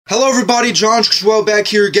Hello everybody, John Well back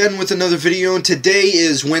here again with another video, and today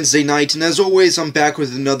is Wednesday night, and as always, I'm back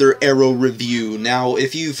with another Arrow review. Now,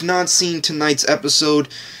 if you've not seen tonight's episode,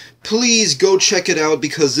 please go check it out,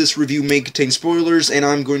 because this review may contain spoilers, and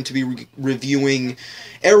I'm going to be reviewing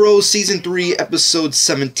Arrow Season 3, Episode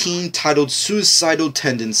 17, titled Suicidal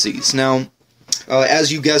Tendencies. Now,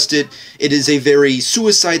 as you guessed it, it is a very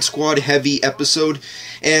Suicide Squad heavy episode,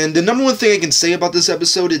 and the number one thing I can say about this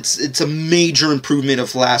episode, it's a major improvement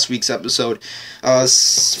of last week's episode.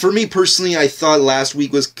 For me personally, I thought last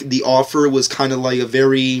week the offer was kind of like a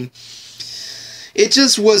very... It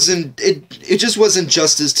just wasn't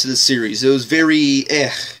justice to the series. It was very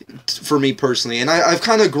for me personally, and I've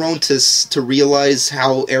kind of grown to realize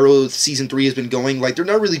how Arrow Season 3 has been going. Like, they're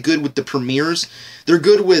not really good with the premieres. They're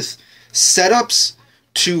good with setups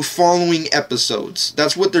to following episodes.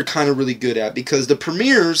 That's what they're kind of really good at, because the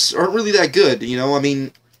premieres aren't really that good, you know? I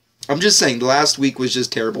mean, I'm just saying, last week was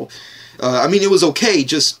just terrible. I mean, it was okay,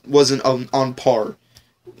 just wasn't on par,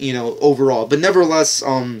 you know, overall. But nevertheless,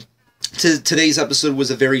 today's episode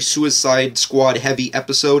was a very Suicide Squad heavy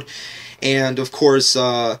episode. And, of course,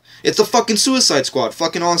 it's a fucking Suicide Squad.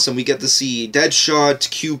 Fucking awesome. We get to see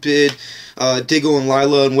Deadshot, Cupid, Diggle and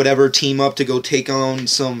Lila and whatever team up to go take on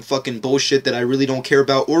some fucking bullshit that I really don't care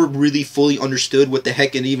about or really fully understood what the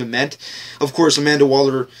heck it even meant. Of course, Amanda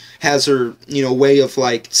Waller has her, you know, way of,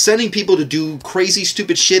 like, sending people to do crazy,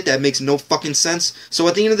 stupid shit that makes no fucking sense. So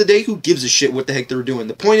at the end of the day, who gives a shit what the heck they're doing?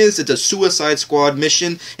 The point is, it's a Suicide Squad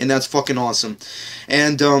mission, and that's fucking awesome.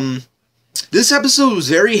 And, this episode was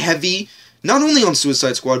very heavy, not only on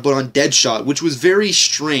Suicide Squad, but on Deadshot, which was very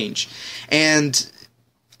strange. And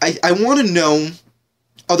I want to know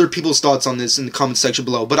other people's thoughts on this in the comment section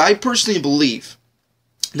below. But I personally believe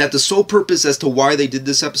that the sole purpose as to why they did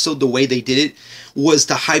this episode the way they did it was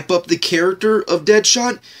to hype up the character of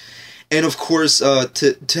Deadshot. And, of course,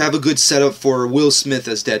 to have a good setup for Will Smith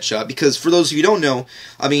as Deadshot. Because, for those of you who don't know,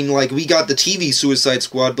 I mean, like, we got the TV Suicide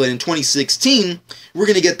Squad, but in 2016, we're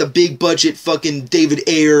gonna get the big-budget fucking David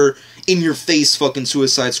Ayer, in-your-face fucking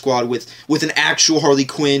Suicide Squad with an actual Harley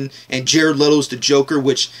Quinn, and Jared Leto's the Joker,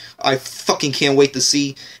 which I fucking can't wait to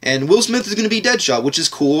see. And Will Smith is gonna be Deadshot, which is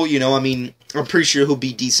cool, you know, I mean, I'm pretty sure he'll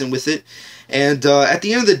be decent with it. And, at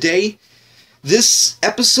the end of the day, this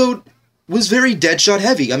episode was very Deadshot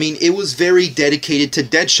heavy. I mean, it was very dedicated to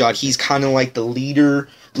Deadshot. He's kind of like the leader,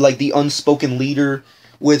 like the unspoken leader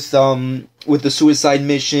with the suicide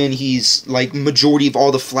mission. He's like, majority of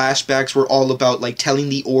all the flashbacks were all about like telling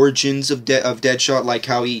the origins of Deadshot, like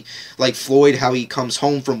how he, like Floyd, how he comes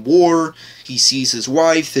home from war, he sees his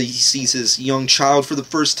wife, he sees his young child for the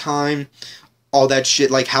first time, all that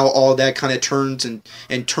shit, like how all that kind of turns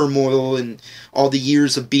and turmoil and all the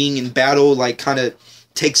years of being in battle, like kind of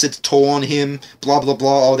takes its toll on him, blah, blah,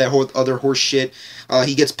 blah, all that other horse shit.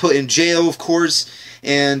 He gets put in jail, of course,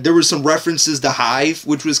 and there were some references to Hive,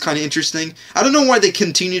 which was kind of interesting. I don't know why they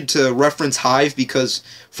continued to reference Hive, because,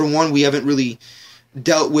 for one, we haven't really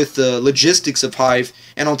dealt with the logistics of Hive,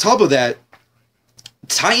 and on top of that,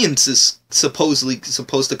 Titans is supposedly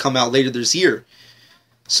supposed to come out later this year.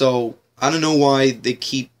 So, I don't know why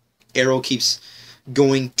Arrow keeps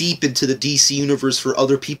going deep into the DC universe for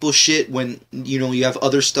other people's shit when, you know, you have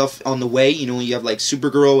other stuff on the way. You know, you have like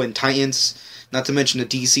Supergirl and Titans, not to mention the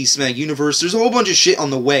DC Cinematic Universe. There's a whole bunch of shit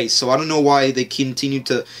on the way, so I don't know why they continue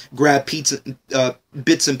to grab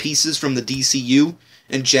bits and pieces from the DCU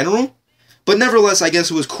in general. But nevertheless, I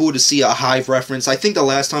guess it was cool to see a Hive reference. I think the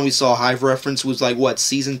last time we saw a Hive reference was like, what,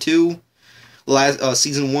 Season 2?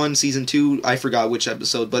 Season 1, Season 2, I forgot which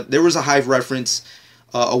episode, but there was a Hive reference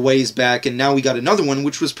a ways back, and now we got another one,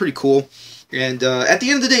 which was pretty cool. And at the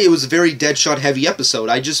end of the day, it was a very Deadshot heavy episode.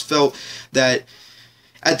 I just felt that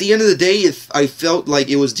at the end of the day, I felt like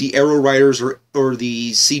it was the Arrow writers or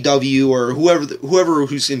the CW or whoever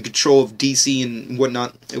who's in control of DC and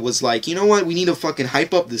whatnot, it was like, you know what, we need to fucking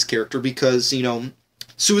hype up this character, because, you know,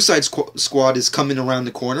 Suicide Squad is coming around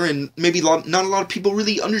the corner, and maybe not a lot of people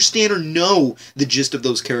really understand or know the gist of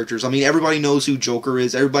those characters. I mean, everybody knows who Joker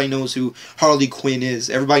is, everybody knows who Harley Quinn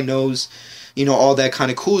is, everybody knows, you know, all that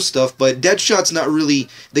kind of cool stuff, but Deadshot's not really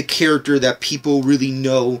the character that people really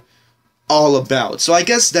know all about. So I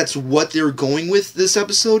guess that's what they're going with this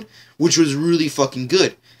episode, which was really fucking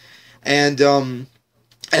good. And,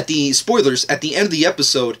 at the end of the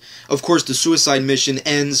episode, of course, the suicide mission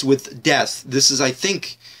ends with death. This is, I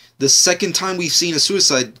think, the second time we've seen a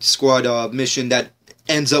Suicide Squad mission that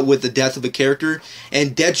ends up with the death of a character,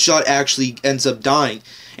 and Deadshot actually ends up dying.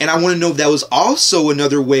 And I want to know if that was also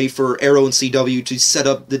another way for Arrow and CW to set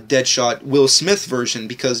up the Deadshot Will Smith version,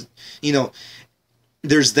 because, you know,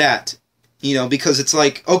 there's that. You know, because it's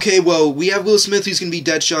like, okay, well, we have Will Smith who's going to be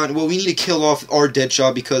Deadshot. Well, we need to kill off our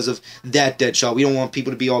Deadshot because of that Deadshot. We don't want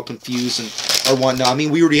people to be all confused and or whatnot. I mean,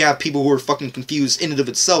 we already have people who are fucking confused in and of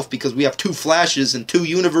itself because we have 2 Flashes and 2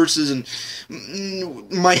 universes, and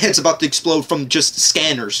my head's about to explode from just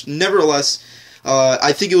scanners. Nevertheless,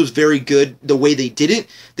 I think it was very good the way they did it.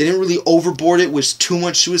 They didn't really overboard it with too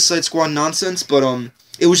much Suicide Squad nonsense, but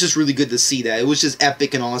it was just really good to see that. It was just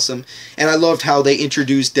epic and awesome. And I loved how they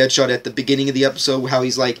introduced Deadshot at the beginning of the episode, how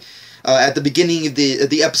he's like, at the beginning of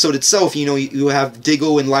the episode itself, you know, you have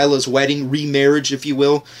Diggle and Lila's wedding, remarriage, if you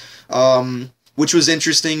will, which was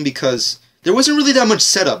interesting because there wasn't really that much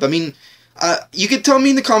setup. I mean, you could tell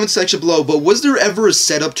me in the comment section below, but was there ever a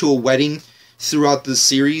setup to a wedding throughout the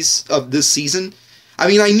series of this season? I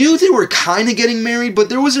mean, I knew they were kind of getting married, but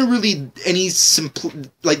there wasn't really any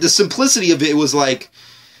the simplicity of it was like,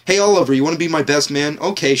 hey, Oliver, you want to be my best man?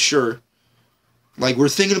 Okay, sure. Like, we're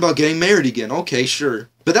thinking about getting married again. Okay, sure.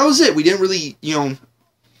 But that was it. We didn't really, you know,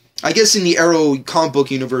 I guess in the Arrow comic book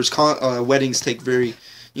universe, weddings take very,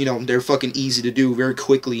 you know, they're fucking easy to do very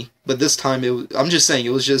quickly. But this time, I'm just saying,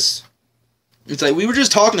 it was just, it's like, we were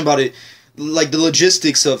just talking about it, like the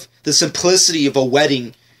logistics of the simplicity of a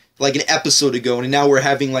wedding, like an episode ago, and now we're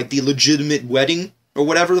having, like, the legitimate wedding, or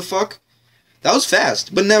whatever the fuck. That was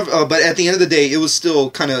fast, but but at the end of the day, it was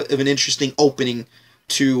still kind of an interesting opening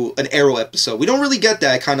to an Arrow episode. We don't really get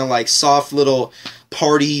that kind of like soft little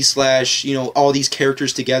party / you know, all these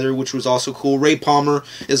characters together, which was also cool. Ray Palmer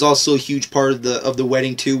is also a huge part of the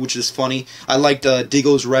wedding too, which is funny. I liked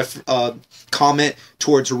Diggle's comment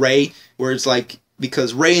towards Ray, where it's like,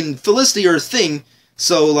 because Ray and Felicity are a thing,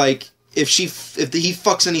 so like if he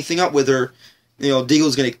fucks anything up with her, you know,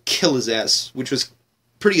 Diggle's gonna kill his ass, which was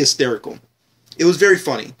pretty hysterical. It was very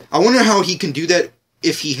funny. I wonder how he can do that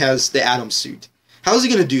if he has the Atom suit. How is he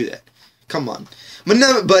going to do that? Come on. But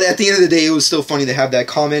at the end of the day, it was still funny to have that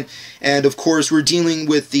comment. And of course, we're dealing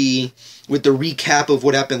with the recap of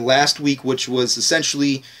what happened last week, which was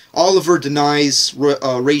essentially Oliver denies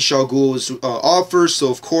Ra's al Ghul's offer. So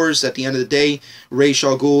of course, at the end of the day, Ra's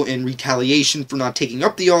al Ghul, in retaliation for not taking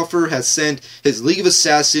up the offer, has sent his League of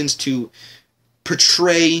Assassins to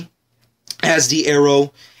portray as the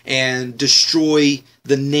Arrow and destroy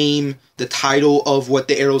the name, the title of what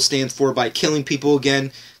the Arrow stands for by killing people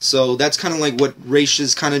again. So that's kind of like what Ra's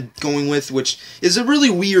is kind of going with, which is a really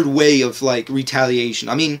weird way of like retaliation.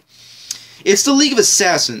 I mean, it's the League of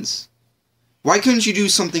Assassins. Why couldn't you do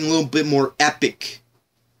something a little bit more epic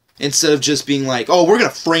instead of just being like, oh, we're gonna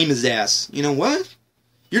frame his ass? You know what?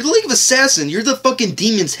 You're the League of Assassins. You're the fucking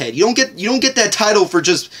Demon's Head. You don't get that title for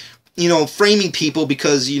just, you know, framing people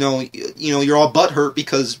because, you know, you're all butthurt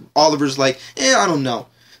because Oliver's like, I don't know.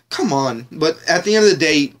 Come on. But at the end of the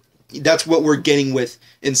day, that's what we're getting with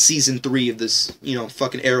in Season 3 of this, you know,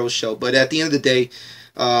 fucking Arrow show. But at the end of the day,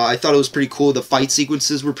 I thought it was pretty cool. The fight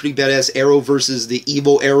sequences were pretty badass. Arrow versus the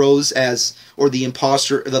evil Arrows, or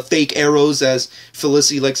the fake Arrows, as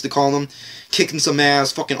Felicity likes to call them. Kicking some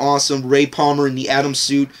ass, fucking awesome. Ray Palmer in the Atom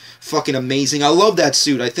suit, fucking amazing. I love that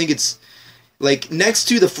suit. I think it's, like, next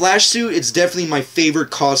to the Flash suit, it's definitely my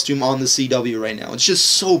favorite costume on the CW right now. It's just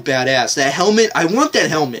so badass. That helmet, I want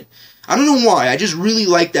that helmet. I don't know why. I just really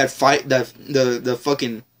like that the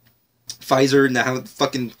fucking visor and how it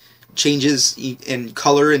fucking changes in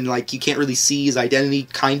color and, like, you can't really see his identity,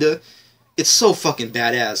 kinda. It's so fucking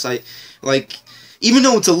badass. Even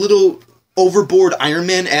though it's a little overboard Iron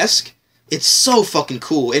Man-esque, it's so fucking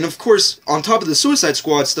cool. And, of course, on top of the Suicide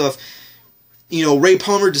Squad stuff, you know, Ray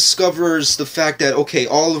Palmer discovers the fact that, okay,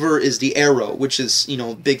 Oliver is the Arrow, which is, you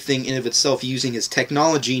know, a big thing in of itself, using his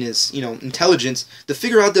technology and his, you know, intelligence to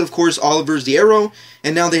figure out that, of course, Oliver's the Arrow,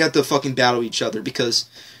 and now they have to fucking battle each other because,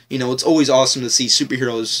 you know, it's always awesome to see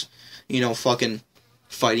superheroes, you know, fucking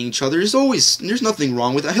fighting each other. There's nothing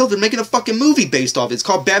wrong with it. Hell, they're making a fucking movie based off it. It's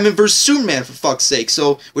called Batman vs. Superman, for fuck's sake,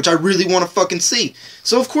 which I really want to fucking see.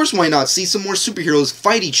 So, of course, why not see some more superheroes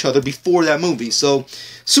fight each other before that movie? So,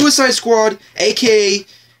 Suicide Squad, aka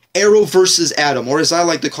Arrow vs. Atom, or as I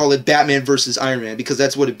like to call it, Batman vs. Iron Man, because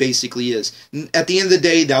that's what it basically is. At the end of the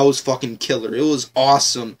day, that was fucking killer. It was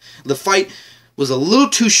awesome. The fight was a little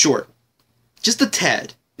too short. Just a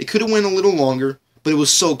tad. It could have went a little longer, but it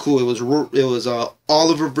was so cool. It was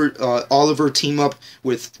Oliver team up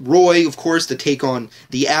with Roy, of course, to take on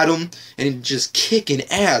the Atom, and just kicking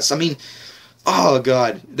ass. I mean, oh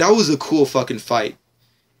god, that was a cool fucking fight.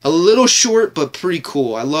 A little short, but pretty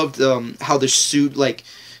cool. I loved how the suit, like,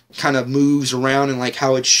 kind of moves around and, like,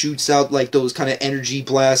 how it shoots out, like, those kind of energy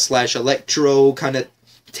blast / electro kind of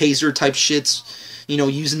taser type shits. You know,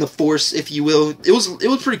 using the force, if you will. It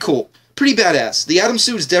was pretty cool. Pretty badass. The Atom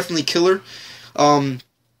suit is definitely killer.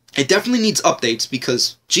 It definitely needs updates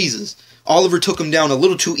because, Jesus, Oliver took him down a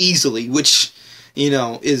little too easily, which,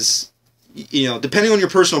 is, depending on your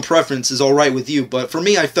personal preference, is alright with you. But for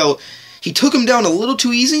me, I felt he took him down a little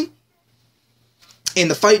too easy,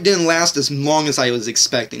 and the fight didn't last as long as I was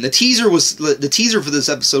expecting. The teaser for this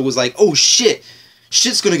episode was like, oh shit,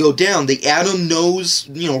 shit's gonna go down. The Atom knows,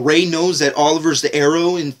 Ray knows that Oliver's the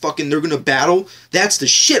Arrow, and fucking they're gonna battle. That's the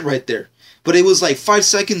shit right there. But it was like 5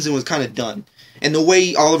 seconds and was kind of done. And the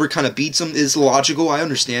way Oliver kind of beats him is logical. I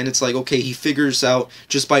understand. It's like, okay, he figures out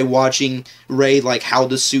just by watching Ray, like, how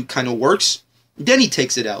the suit kind of works. Then he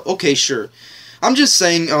takes it out. Okay, sure. I'm just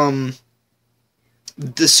saying,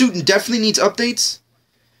 the suit definitely needs updates.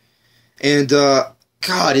 And,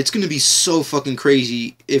 God, it's going to be so fucking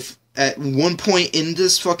crazy if at one point in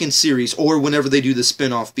this fucking series, or whenever they do the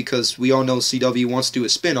spinoff, because we all know CW wants to do a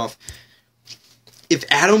spinoff, if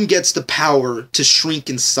Atom gets the power to shrink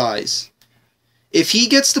in size... If he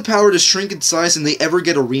gets the power to shrink in size and they ever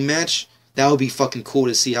get a rematch, that would be fucking cool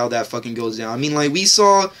to see how that fucking goes down. I mean, like, we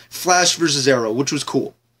saw Flash versus Arrow, which was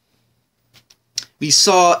cool. We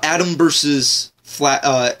saw Atom versus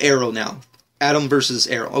Arrow now. Atom versus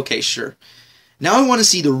Arrow. Okay, sure. Now I want to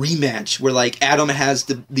see the rematch where, like, Atom has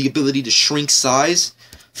the ability to shrink size.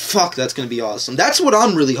 Fuck, that's going to be awesome. That's what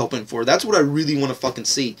I'm really hoping for. That's what I really want to fucking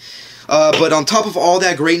see. But on top of all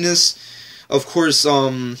that greatness, of course,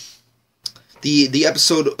 The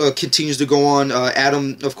episode continues to go on.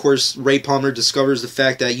 Atom, of course, Ray Palmer discovers the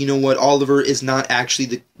fact that, you know what, Oliver is not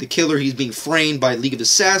actually the killer. He's being framed by League of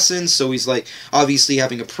Assassins, so he's, like, obviously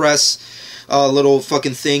having a press little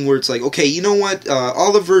fucking thing where it's like, okay, you know what,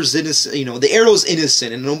 Oliver's innocent, the Arrow's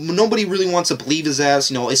innocent, and nobody really wants to believe his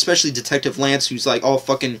ass, especially Detective Lance, who's, like, all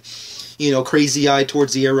fucking, crazy-eyed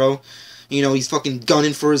towards the Arrow. He's fucking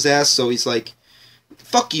gunning for his ass, so he's like,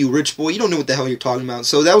 fuck you, rich boy, you don't know what the hell you're talking about.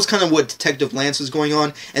 So that was kind of what Detective Lance was going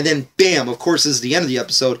on. And then, bam, of course, this is the end of the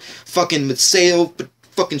episode. Fucking Mateo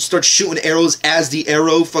fucking starts shooting arrows as the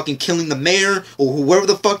Arrow, fucking killing the mayor, or whoever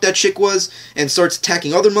the fuck that chick was, and starts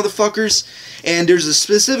attacking other motherfuckers. And there's a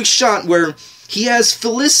specific shot where he has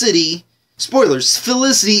Felicity, spoilers,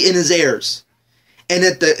 Felicity in his heirs. And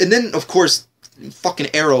then, of course,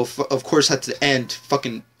 fucking Arrow, of course, had to end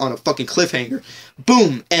fucking on a fucking cliffhanger.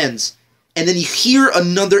 Boom, ends. And then you hear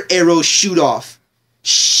another arrow shoot off.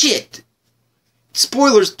 Shit.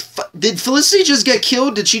 Spoilers. Did Felicity just get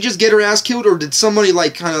killed? Did she just get her ass killed? Or did somebody,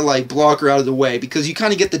 like, kind of, like, block her out of the way? Because you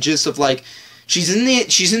kind of get the gist of, like, she's in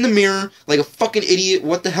the mirror, like a fucking idiot.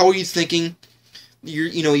 What the hell are you thinking?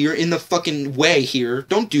 You're in the fucking way here.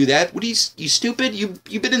 Don't do that. What are you stupid? You've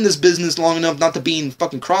been in this business long enough not to be in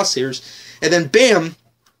fucking crosshairs. And then, bam,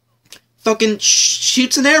 fucking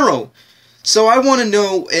shoots an arrow. So I want to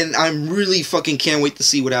know, and I'm really fucking can't wait to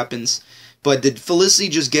see what happens. But did Felicity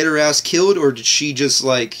just get her ass killed, or did she just,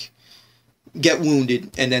 like, get wounded,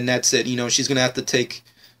 and then that's it? She's going to have to take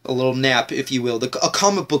a little nap, if you will. A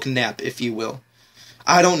comic book nap, if you will.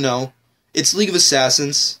 I don't know. It's League of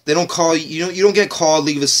Assassins. They don't call you, you don't get called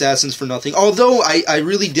League of Assassins for nothing. Although, I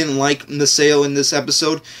really didn't like Naseo in this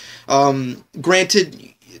episode.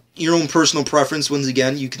 Granted, your own personal preference, once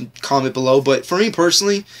again, you can comment below. But for me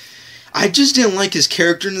personally, I just didn't like his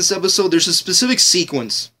character in this episode. There's a specific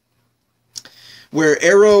sequence where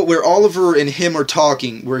Oliver and him are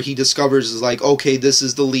talking, where he discovers, is like, okay, this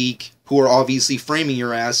is the League who are obviously framing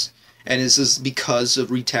your ass, and this is because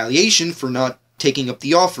of retaliation for not taking up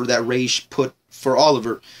the offer that Ray put for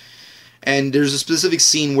Oliver. And there's a specific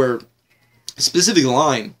scene where, a specific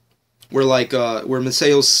line, where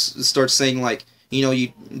Maceo starts saying, like,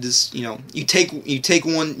 you take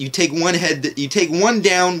one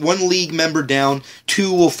down, one League member down,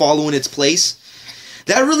 2 will follow in its place.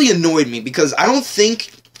 That really annoyed me, because I don't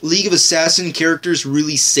think League of Assassin characters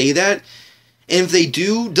really say that. And if they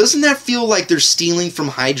do, doesn't that feel like they're stealing from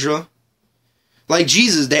Hydra? Like,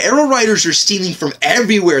 Jesus, the Arrow Riders are stealing from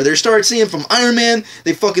everywhere. They started stealing from Iron Man,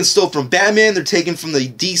 they fucking stole from Batman, they're taking from the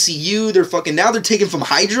DCU, now they're taking from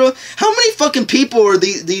Hydra. How many fucking people are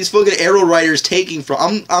these fucking Arrow Riders taking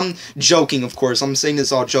from? I'm joking, of course. I'm saying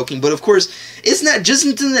this all joking, but of course, doesn't that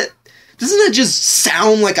just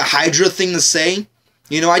sound like a Hydra thing to say?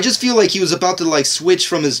 I just feel like he was about to, like, switch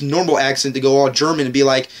from his normal accent to go all German and be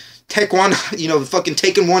like, take one, fucking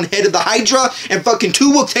taking one head of the Hydra, and fucking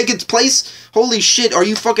 2 will take its place? Holy shit, are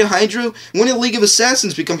you fucking Hydra? When did League of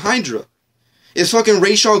Assassins become Hydra? Is fucking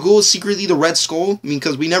Ra's al Ghul secretly the Red Skull? I mean,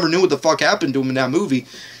 because we never knew what the fuck happened to him in that movie.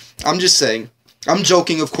 I'm just saying. I'm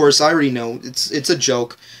joking, of course, I already know. It's a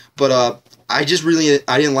joke. But, I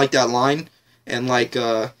didn't like that line, and, like,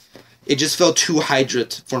 it just felt too Hydra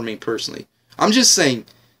for me, personally. I'm just saying,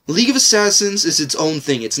 League of Assassins is its own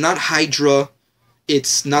thing. It's not Hydra.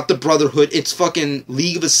 It's not the Brotherhood. It's fucking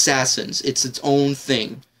League of Assassins. It's its own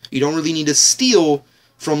thing. You don't really need to steal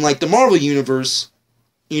from, like, the Marvel Universe,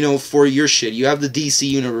 you know, for your shit. You have the DC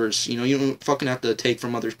Universe. You know, you don't fucking have to take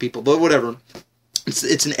from other people. But whatever.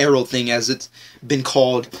 It's an Arrow thing, as it's been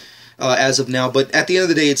called as of now. But at the end of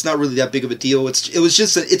the day, it's not really that big of a deal. It's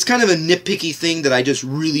kind of a nitpicky thing that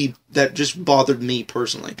that just bothered me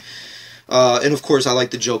personally. And of course, I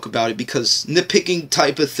like to joke about it because nitpicking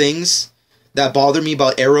type of things that bother me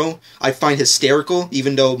about Arrow, I find hysterical,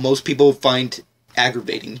 even though most people find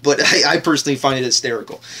aggravating. But I personally find it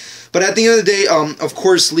hysterical. But at the end of the day, of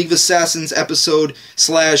course, League of Assassins episode /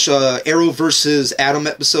 Arrow versus Atom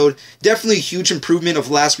episode, definitely a huge improvement of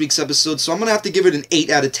last week's episode, so I'm going to have to give it an 8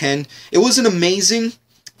 out of 10. It wasn't amazing,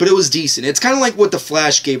 but it was decent. It's kind of like what The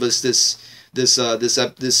Flash gave us this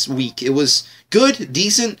week. It was good,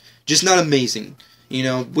 decent, just not amazing, you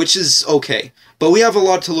know, which is okay. But we have a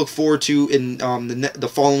lot to look forward to in the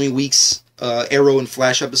following week's Arrow and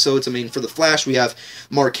Flash episodes. I mean, for The Flash, we have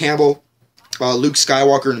Mark Hamill, Luke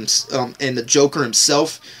Skywalker and the Joker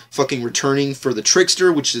himself fucking returning for the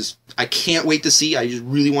Trickster, which is, I can't wait to see. I just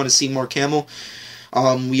really want to see Mark Hamill.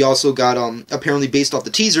 We also got, apparently based off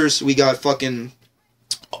the teasers, we got fucking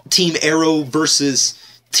Team Arrow versus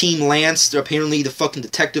Team Lance. Apparently the fucking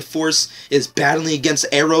Detective Force is battling against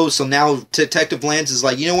Arrow, so now Detective Lance is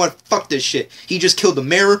like, you know what, fuck this shit. He just killed the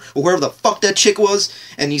mayor, or whoever the fuck that chick was,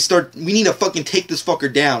 and we need to fucking take this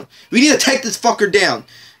fucker down. We need to take this fucker down.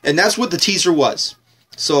 And that's what the teaser was.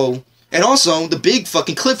 So, and also, the big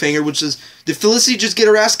fucking cliffhanger, which is, did Felicity just get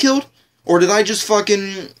her ass killed? Or did I just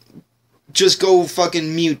go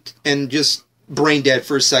fucking mute and just brain dead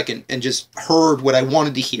for a second and just heard what I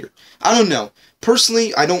wanted to hear? I don't know.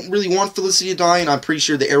 Personally, I don't really want Felicity to die, and I'm pretty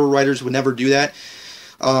sure the Arrow writers would never do that.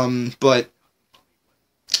 But,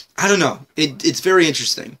 I don't know. It's very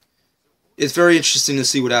interesting. It's very interesting to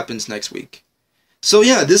see what happens next week. So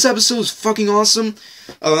yeah, this episode was fucking awesome.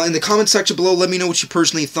 In the comment section below, let me know what you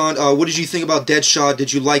personally thought. What did you think about Deadshot?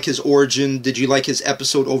 Did you like his origin? Did you like his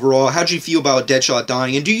episode overall? How did you feel about Deadshot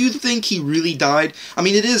dying? And do you think he really died? I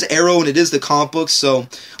mean, it is Arrow and it is the comic books, so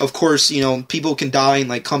of course, you know, people can die and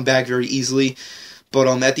like come back very easily. But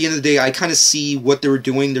at the end of the day, I kind of see what they were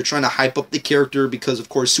doing. They're trying to hype up the character because, of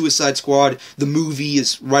course, Suicide Squad, the movie,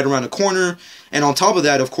 is right around the corner. And on top of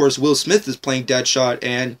that, of course, Will Smith is playing Deadshot,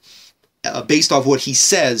 and based off what he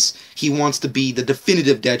says, he wants to be the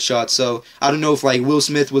definitive Deadshot. So I don't know if like Will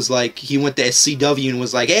Smith was like, he went to SCW and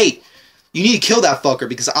was like, hey, you need to kill that fucker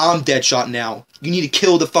because I'm Deadshot now. You need to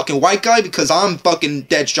kill the fucking white guy because I'm fucking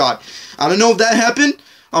Deadshot. I don't know if that happened.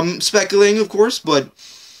 I'm speculating, of course, but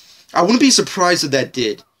I wouldn't be surprised if that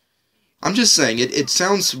did. I'm just saying, it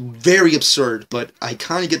sounds very absurd, but I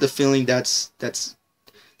kind of get the feeling that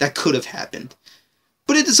could have happened.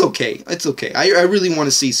 But it is okay. It's okay. I really want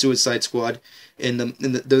to see Suicide Squad in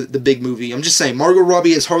the big movie. I'm just saying, Margot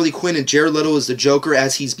Robbie as Harley Quinn and Jared Leto as the Joker,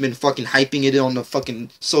 as he's been fucking hyping it on the fucking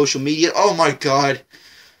social media. Oh my god.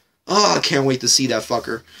 Oh, I can't wait to see that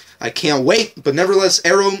fucker. I can't wait. But nevertheless,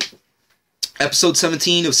 Arrow, episode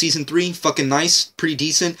 17 of season 3, fucking nice, pretty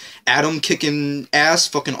decent. Atom kicking ass,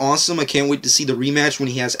 fucking awesome. I can't wait to see the rematch when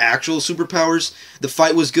he has actual superpowers. The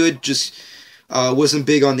fight was good, just wasn't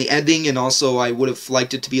big on the ending, and also I would have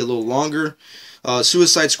liked it to be a little longer.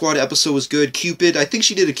 Suicide Squad episode was good. Cupid, I think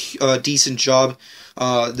she did a decent job.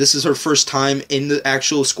 This is her first time in the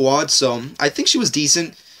actual squad, so I think she was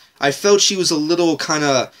decent. I felt she was a little kind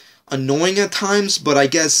of annoying at times, but I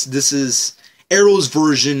guess this is Arrow's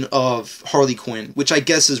version of Harley Quinn, which I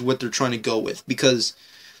guess is what they're trying to go with, because,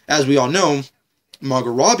 as we all know,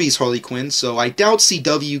 Margot Robbie's Harley Quinn, so I doubt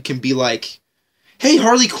CW can be like, hey,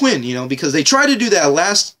 Harley Quinn, you know, because they tried to do that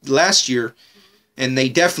last year, and they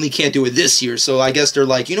definitely can't do it this year, so I guess they're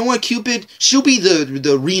like, you know what, Cupid, she'll be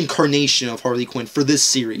the reincarnation of Harley Quinn for this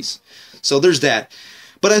series. So there's that.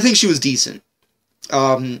 But I think she was decent.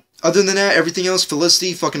 Other than that, everything else,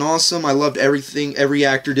 Felicity, fucking awesome. I loved everything. Every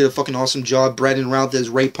actor did a fucking awesome job. Brandon Routh as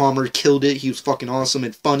Ray Palmer killed it. He was fucking awesome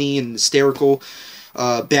and funny and hysterical.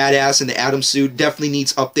 Badass in the Atom suit. Definitely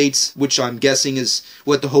needs updates, which I'm guessing is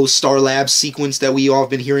what the whole Star Labs sequence that we all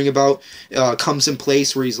have been hearing about comes in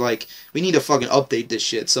place, where he's like, we need to fucking update this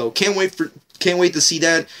shit. So can't wait to see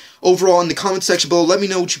that. Overall, in the comment section below, let me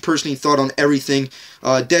know what you personally thought on everything.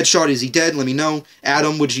 Deadshot, is he dead? Let me know.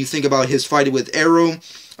 Adam, what did you think about his fight with Arrow?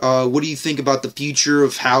 What do you think about the future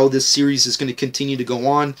of how this series is going to continue to go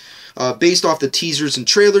on? Based off the teasers and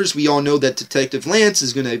trailers, we all know that Detective Lance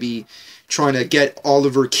is going to be trying to get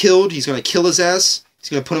Oliver killed. He's going to kill his ass. He's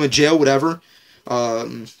going to put him in jail, whatever.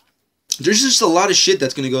 There's just a lot of shit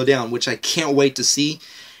that's going to go down, which I can't wait to see.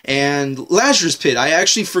 And Lazarus Pit, I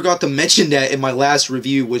actually forgot to mention that in my last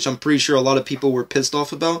review, which I'm pretty sure a lot of people were pissed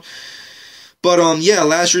off about. But, yeah,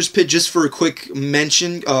 Lazarus Pit, just for a quick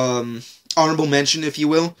mention, honorable mention, if you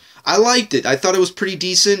will. I liked it. I thought it was pretty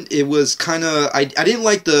decent. It was kind of... I didn't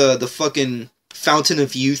like the fucking Fountain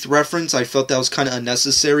of Youth reference. I felt that was kind of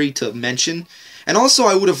unnecessary to mention. And also,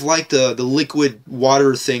 I would have liked the liquid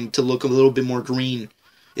water thing to look a little bit more green,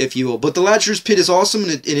 if you will. But the Lazarus Pit is awesome,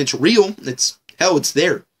 and it's real. Hell, it's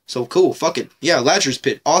there. So cool, fuck it. Yeah, Lazarus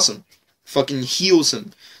Pit, awesome. Fucking heals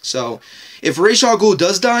him. So, if Ra's al Ghul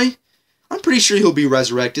does die, I'm pretty sure he'll be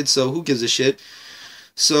resurrected, so who gives a shit.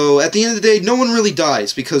 So, at the end of the day, no one really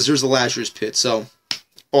dies, because there's a Lazarus Pit, so...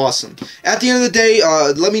 awesome. At the end of the day,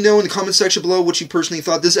 let me know in the comment section below what you personally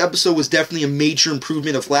thought. This episode was definitely a major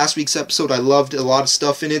improvement of last week's episode. I loved a lot of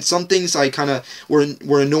stuff in it. Some things I kind of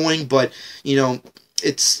were annoying, but, you know,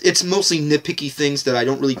 it's mostly nitpicky things that I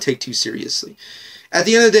don't really take too seriously. At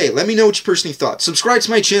the end of the day, let me know what you personally thought. Subscribe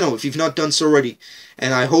to my channel if you've not done so already.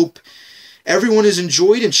 And I hope everyone has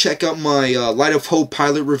enjoyed, and check out my Light of Hope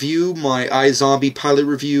pilot review, my iZombie pilot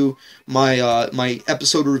review, my my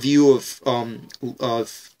episode review of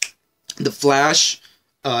The Flash,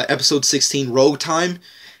 episode 16, Rogue Time,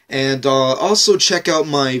 and also check out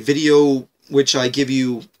my video, which I give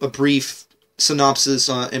you a brief synopsis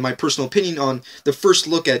and my personal opinion on the first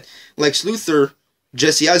look at Lex Luthor,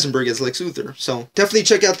 Jesse Eisenberg as Lex Luthor. So definitely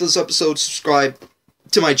check out those episodes, subscribe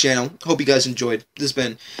to my channel. Hope you guys enjoyed. This has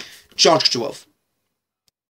been John 12.